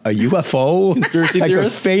also a UFO, conspiracy like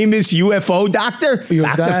theorist? a famous UFO doctor,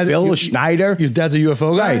 Dr. Phil Schneider. Your dad's a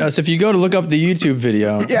UFO guy? Right. So if you go to look up the YouTube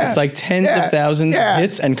video, it's like tens of thousands of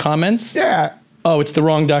hits and comments. Yeah. Oh, it's the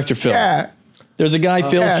wrong Dr. Phil. Yeah. There's a guy,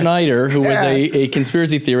 Phil Schneider, who was a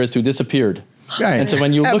conspiracy theorist who disappeared. Right. And so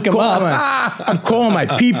when you look him up, I'm calling my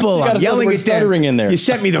people. I'm yelling at them. Stuttering in there. You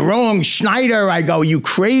sent me the wrong Schneider. I go, you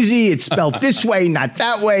crazy? It's spelled this way, not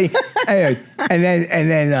that way. And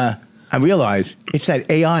then I realize it's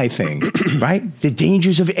that AI thing, right? The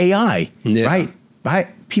dangers of AI, right?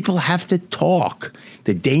 People have to talk.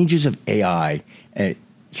 The dangers of AI. And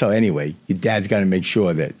so anyway, your dad's got to make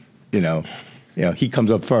sure that, you know, he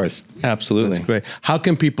comes up first. Absolutely. That's great. How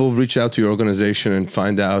can people reach out to your organization and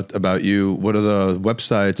find out about you? What are the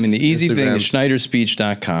websites? I mean, the easy thing is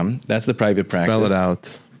schneiderspeech.com. That's the private practice. Spell it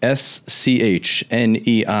out.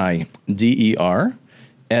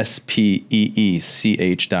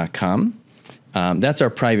 SCHNEIDERSPEECH.com. That's our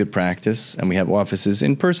private practice, and we have offices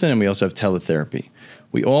in person, and we also have teletherapy.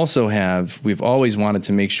 We've always wanted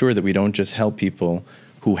to make sure that we don't just help people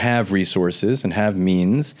who have resources and have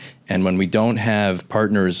means, and when we don't have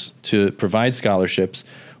partners to provide scholarships,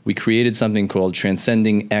 we created something called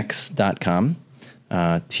transcendingx.com,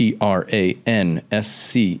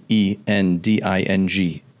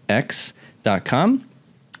 TRANSCENDINGX.com.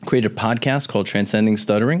 Created a podcast called Transcending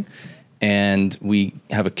Stuttering, and we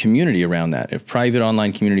have a community around that, a private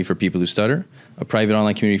online community for people who stutter, a private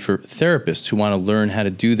online community for therapists who want to learn how to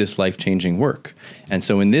do this life-changing work. And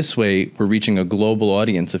so in this way, we're reaching a global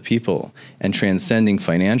audience of people and transcending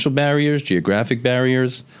financial barriers, geographic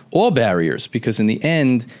barriers, all barriers, because in the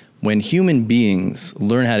end, when human beings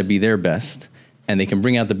learn how to be their best and they can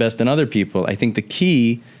bring out the best in other people, I think the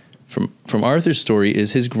key from Arthur's story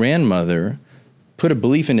is his grandmother put a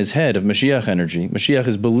belief in his head of Mashiach energy. Mashiach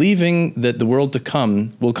is believing that the world to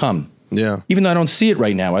come will come. Yeah. Even though I don't see it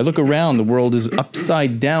right now. I look around, the world is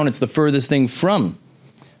upside down. It's the furthest thing from.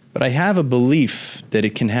 But I have a belief that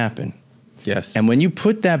it can happen. Yes. And when you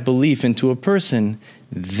put that belief into a person,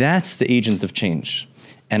 that's the agent of change.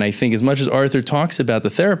 And I think as much as Arthur talks about the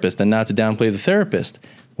therapist, and not to downplay the therapist,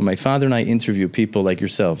 when my father and I interview people like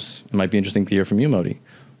yourselves, it might be interesting to hear from you, Modi.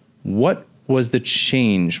 What was the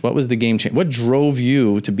change? What was the game change? What drove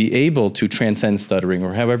you to be able to transcend stuttering,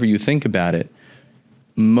 or however you think about it?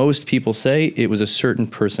 Most people say it was a certain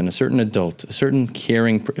person, a certain adult, a certain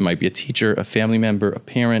caring, it might be a teacher, a family member, a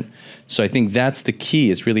parent. So I think that's the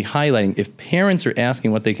key, is really highlighting. If parents are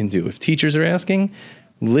asking what they can do, if teachers are asking,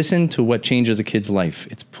 listen to what changes a kid's life.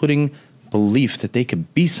 It's putting belief that they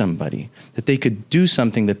could be somebody, that they could do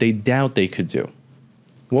something that they doubt they could do.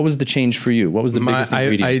 What was the change for you? What was the biggest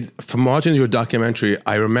ingredient? From watching your documentary,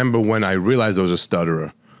 I remember when I realized I was a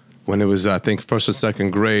stutterer. When it was, I think, first or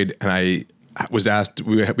second grade, and I was asked,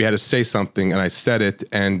 we had to say something, and I said it,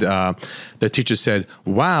 and the teacher said,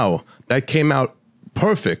 wow, that came out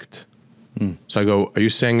perfect. So I go, are you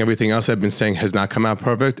saying everything else I've been saying has not come out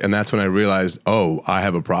perfect? And that's when I realized, oh, I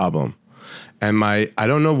have a problem. And I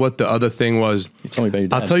don't know what the other thing was. You told me about your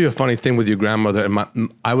dad. I'll tell you a funny thing with your grandmother.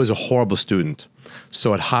 I was a horrible student.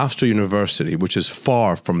 So at Hofstra University, which is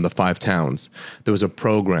far from the 5 towns, there was a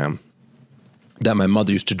program that my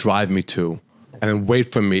mother used to drive me to and then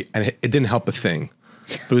wait for me, and it didn't help a thing.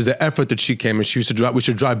 It was the effort that she came, and she used to drive. We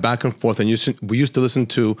should drive back and forth, and we used to listen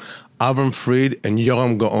to Avram Fried and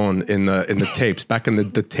Yoram Gaon in the tapes, back in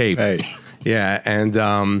the tapes. Right. Yeah, and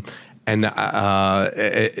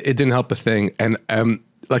it didn't help a thing. And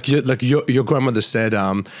like your grandmother said,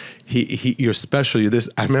 you're special. You're this.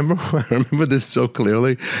 I remember this so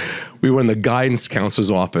clearly. We were in the guidance counselor's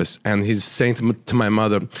office, and he's saying to my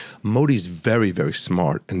mother, Modi's very, very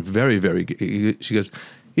smart and very, very good. She goes,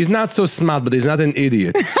 he's not so smart, but he's not an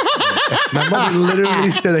idiot. My mother literally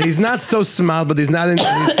said that he's not so smart, but he's not an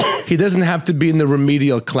idiot. He doesn't have to be in the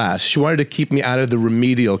remedial class. She wanted to keep me out of the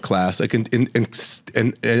remedial class. And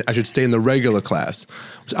I should stay in the regular class.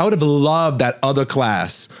 I would have loved that other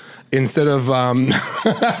class. Instead of,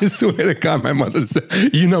 I swear to God, my mother,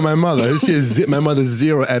 you know my mother. My mother's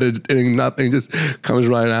zero editing, nothing, just comes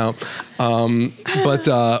right out. But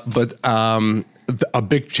a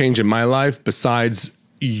big change in my life, besides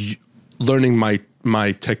learning my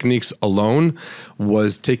techniques alone,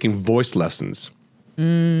 was taking voice lessons.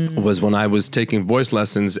 Was when I was taking voice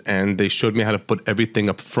lessons and they showed me how to put everything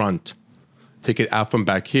up front, take it out from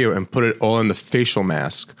back here and put it all in the facial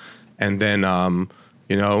mask. And then, that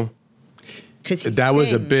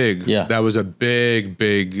was a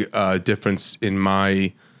big difference in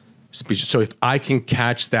my speech. So if I can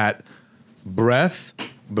catch that breath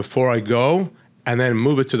before I go and then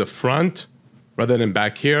move it to the front rather than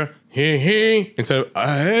back here, instead of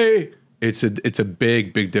hey, it's a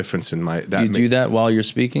big difference in my. Do you do that while you're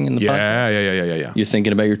speaking in the podcast? Yeah. You're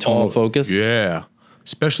thinking about your tonal focus? Yeah,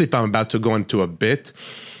 especially if I'm about to go into a bit.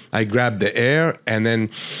 I grab the air and then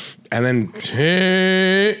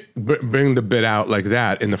bring the bit out like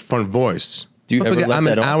that in the front voice. Do you ever let I'm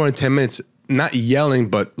that an on? hour and 10 minutes not yelling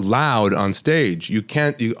but loud on stage. You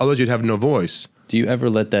can't. Otherwise, you'd have no voice. Do you ever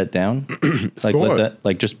let that down?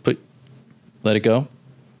 Let it go.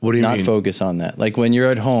 What do you mean? Not focus on that. Like when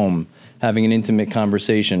you're at home having an intimate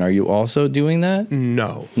conversation, are you also doing that?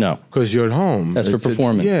 No. Because you're at home. That's for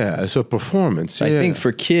performance. It's a performance. I think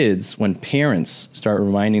for kids, when parents start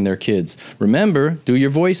reminding their kids, remember, do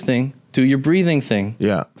your voice thing, do your breathing thing.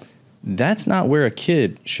 Yeah. That's not where a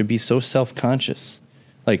kid should be so self-conscious.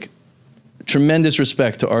 Like, tremendous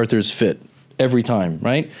respect to Arthur's fit every time,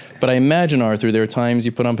 right? But I imagine, Arthur, there are times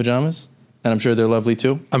you put on pajamas? And I'm sure they're lovely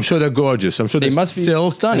too. I'm sure they're gorgeous. I'm sure they must be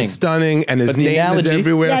stunning, and his name is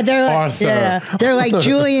everywhere. Yeah, they're like Arthur. They're like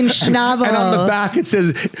Julian Schnabel. And on the back it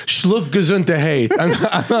says "Schluf gesundheit."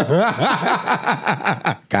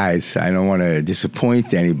 Guys, I don't want to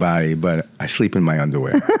disappoint anybody, but I sleep in my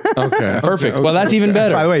underwear. Okay, perfect. Well, that's even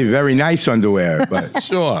better. By the way, very nice underwear. But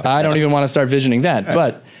sure, I don't even want to start visioning that.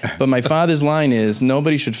 But my father's line is: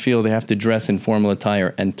 nobody should feel they have to dress in formal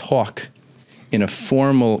attire and talk in a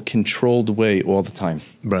formal, controlled way all the time.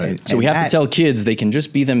 Right. So we have to tell kids they can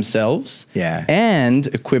just be themselves. Yeah. And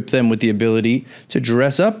equip them with the ability to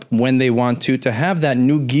dress up when they want to have that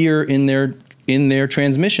new gear in their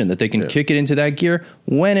transmission, that they can kick it into that gear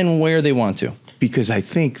when and where they want to. Because I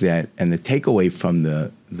think that, and the takeaway from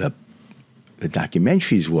the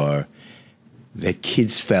documentaries were that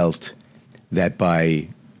kids felt that by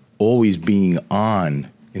always being on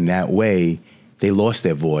in that way, they lost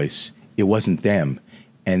their voice. It wasn't them.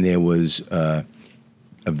 And there was a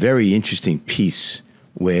very interesting piece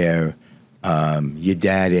where your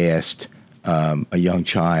dad asked a young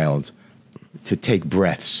child to take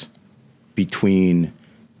breaths between,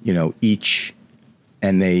 each,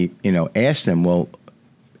 and they, asked them, well,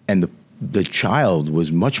 and the child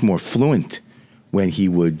was much more fluent when he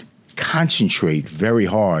would concentrate very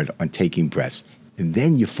hard on taking breaths. And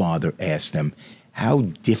then your father asked them, how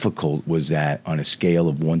difficult was that on a scale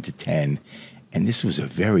of 1 to 10? And this was a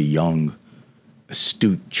very young,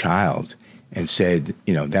 astute child, and said,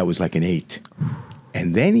 that was like an 8.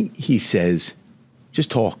 And then he says,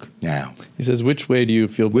 just talk now. He says, which way do you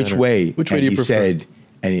feel better? Which way? Which way do you prefer?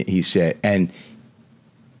 He said, and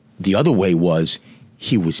the other way was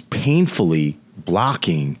he was painfully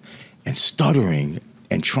blocking and stuttering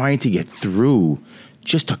and trying to get through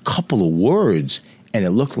just a couple of words. And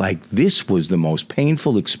it looked like this was the most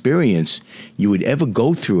painful experience you would ever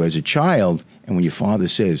go through as a child. And when your father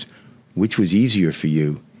says, which was easier for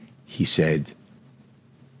you? He said,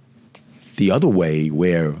 the other way,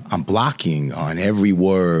 where I'm blocking on every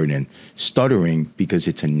word and stuttering because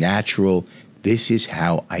it's a natural, this is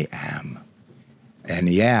how I am. And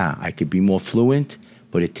yeah, I could be more fluent,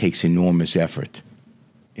 but it takes enormous effort,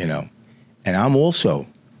 And I'm also,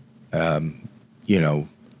 I'm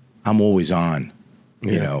always on.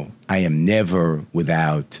 I am never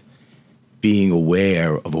without being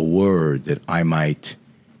aware of a word that I might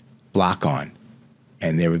block on.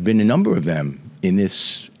 And there have been a number of them in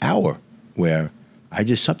this hour where I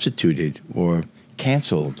just substituted or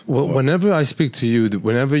canceled. Well, whenever I speak to you,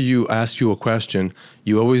 whenever you ask you a question,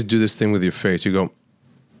 you always do this thing with your face. You go,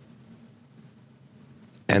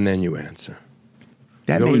 and then you answer.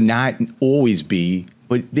 That may not always be,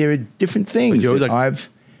 but there are different things that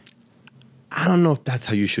I don't know if that's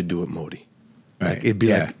how you should do it, Modi. Right. Like, it'd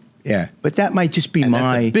be but that might just be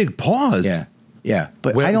that's a big pause. Yeah.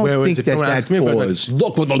 But I don't think that pause. I'm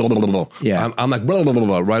like blah, blah, blah,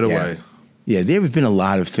 blah, right away. Yeah, there have been a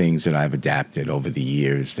lot of things that I've adapted over the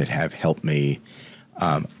years that have helped me.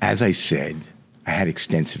 As I said, I had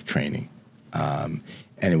extensive training, and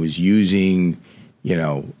it was using,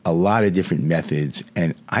 a lot of different methods.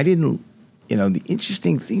 And I didn't, the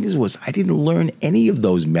interesting thing was I didn't learn any of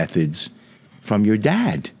those methods from your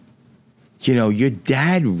dad. Your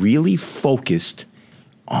dad really focused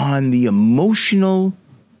on the emotional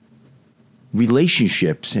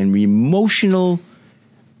relationships and emotional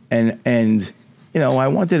and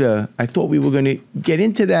I thought we were going to get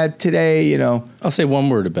into that today, I'll say one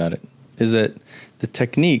word about it, is that the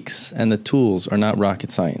techniques and the tools are not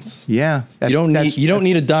rocket science. Yeah. You don't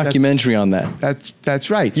need a documentary on that. That's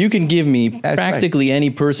right. You can give me practically any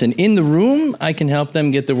person in the room, I can help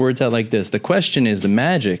them get their words out like this. The question is, the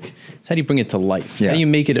magic is how do you bring it to life? Yeah. How do you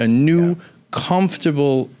make it a new,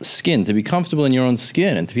 comfortable skin, to be comfortable in your own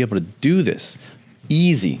skin and to be able to do this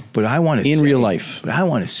easy. But I want to in real life. But I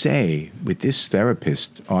want to say, with this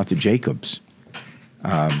therapist, Arthur Jacobs,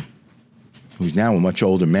 who's now a much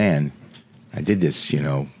older man, I did this,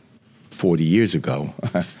 40 years ago.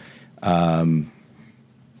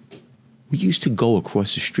 We used to go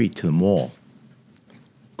across the street to the mall,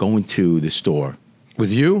 going to the store.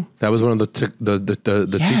 With you? That was one of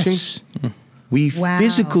the yes. teachings? We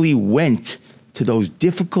physically went to those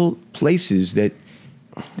difficult places that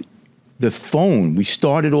the phone, we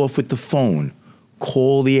started off with the phone,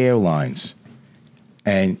 call the airlines.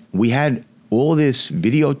 And we had all this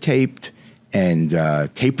videotaped and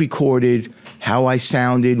tape recorded, how I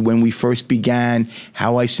sounded when we first began,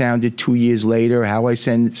 how I sounded 2 years later, how I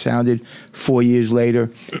sounded 4 years later.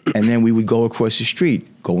 And then we would go across the street,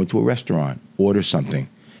 go into a restaurant, order something.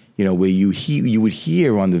 Where you would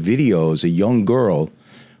hear on the videos a young girl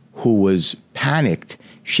who was panicked.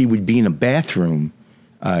 She would be in a bathroom.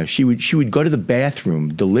 She would go to the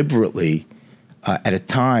bathroom deliberately at a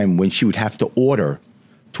time when she would have to order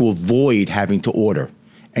to avoid having to order.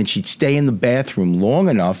 And she'd stay in the bathroom long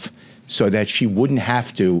enough so that she wouldn't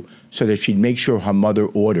have to, so that she'd make sure her mother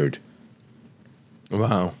ordered.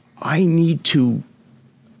 Wow. We need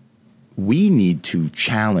to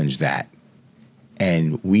challenge that.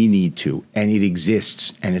 And it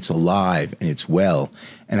exists, and it's alive, and it's well.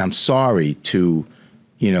 And I'm sorry to,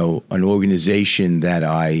 an organization that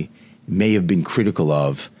I may have been critical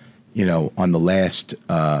of, on the last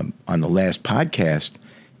podcast,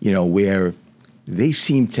 where they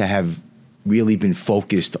seem to have really been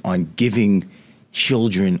focused on giving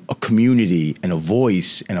children a community and a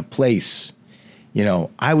voice and a place.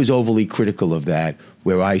 I was overly critical of that,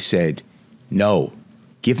 where I said, no,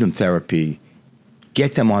 give them therapy,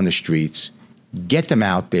 get them on the streets, get them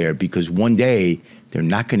out there, because one day they're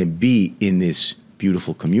not going to be in this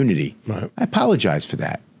beautiful community. Right. I apologize for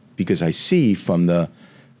that, because I see from the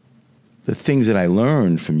things that I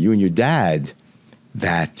learned from you and your dad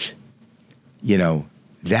that,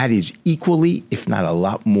 that is equally, if not a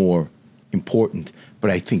lot more important. But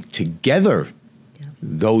I think together,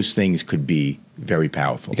 those things could be very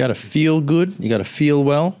powerful. You got to feel good. You got to feel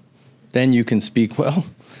well. Then you can speak well.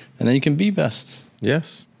 And then you can be best.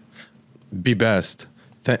 Yes. Be best.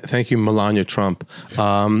 Thank you, Melania Trump.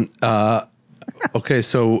 Okay,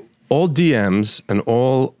 so all DMs and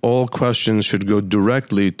all questions should go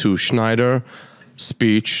directly to Schneider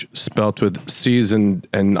Speech, spelt with C's and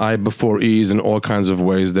I before E's in all kinds of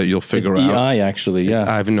ways that you'll figure out. EI, actually, yeah.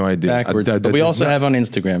 I have no idea. Backwards. But we also have on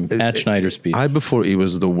Instagram, at Schneider Speech. I before E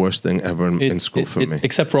was the worst thing ever in school for me.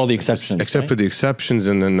 Except for all the exceptions. Except for the exceptions,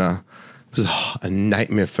 and then it was a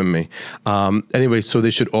nightmare for me. Anyway, so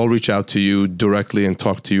they should all reach out to you directly and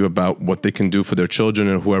talk to you about what they can do for their children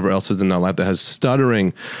and whoever else is in their life that has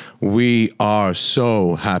stuttering. We are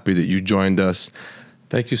so happy that you joined us.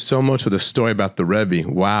 Thank you so much for the story about the Rebbe.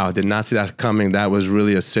 Wow, did not see that coming. That was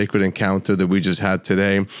really a sacred encounter that we just had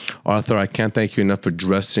today. Arthur, I can't thank you enough for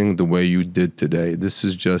dressing the way you did today. This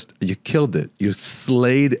is just, you killed it. You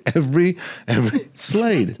slayed every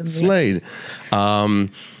slayed.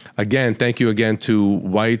 Again, thank you again to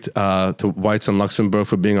Whites and Luxenberg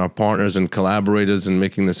for being our partners and collaborators and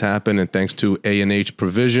making this happen. And thanks to A&H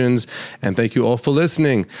Provisions. And thank you all for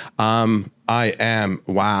listening.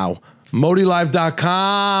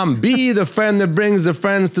 ModiLive.com. Be the friend that brings the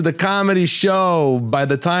friends to the comedy show. By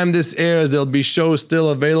the time this airs, there'll be shows still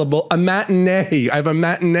available. A matinee. I have a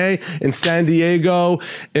matinee in San Diego.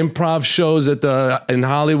 Improv shows in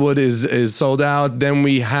Hollywood is sold out. Then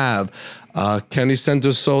we have Kennedy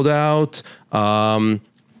Center sold out.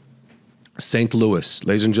 St. Louis.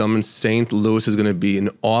 Ladies and gentlemen, St. Louis is going to be an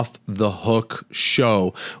off-the-hook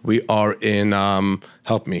show. We are in,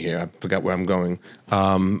 help me here, I forgot where I'm going.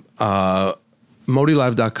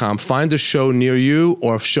 ModiLive.com. Find a show near you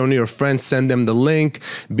or a show near a friend. Send them the link.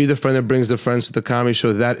 Be the friend that brings the friends to the comedy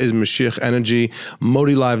show. That is Mashiach Energy.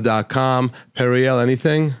 ModiLive.com. Periel,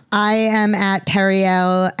 anything? I am at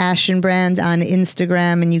Periel Ashenbrand on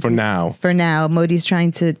Instagram. And you For now. Modi's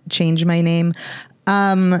trying to change my name.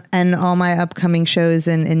 And all my upcoming shows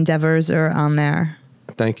and endeavors are on there.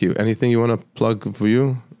 Thank you. Anything you want to plug for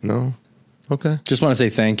you? No? Okay. Just want to say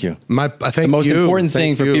thank you. The most important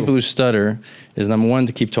thing for people who stutter is, number one,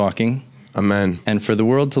 to keep talking. Amen. And for the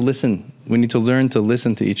world to listen. We need to learn to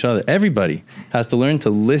listen to each other. Everybody has to learn to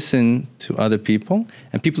listen to other people.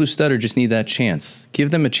 And people who stutter just need that chance.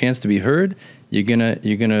 Give them a chance to be heard. You're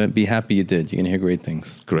gonna be happy you did. You're gonna hear great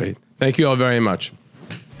things. Great. Thank you all very much.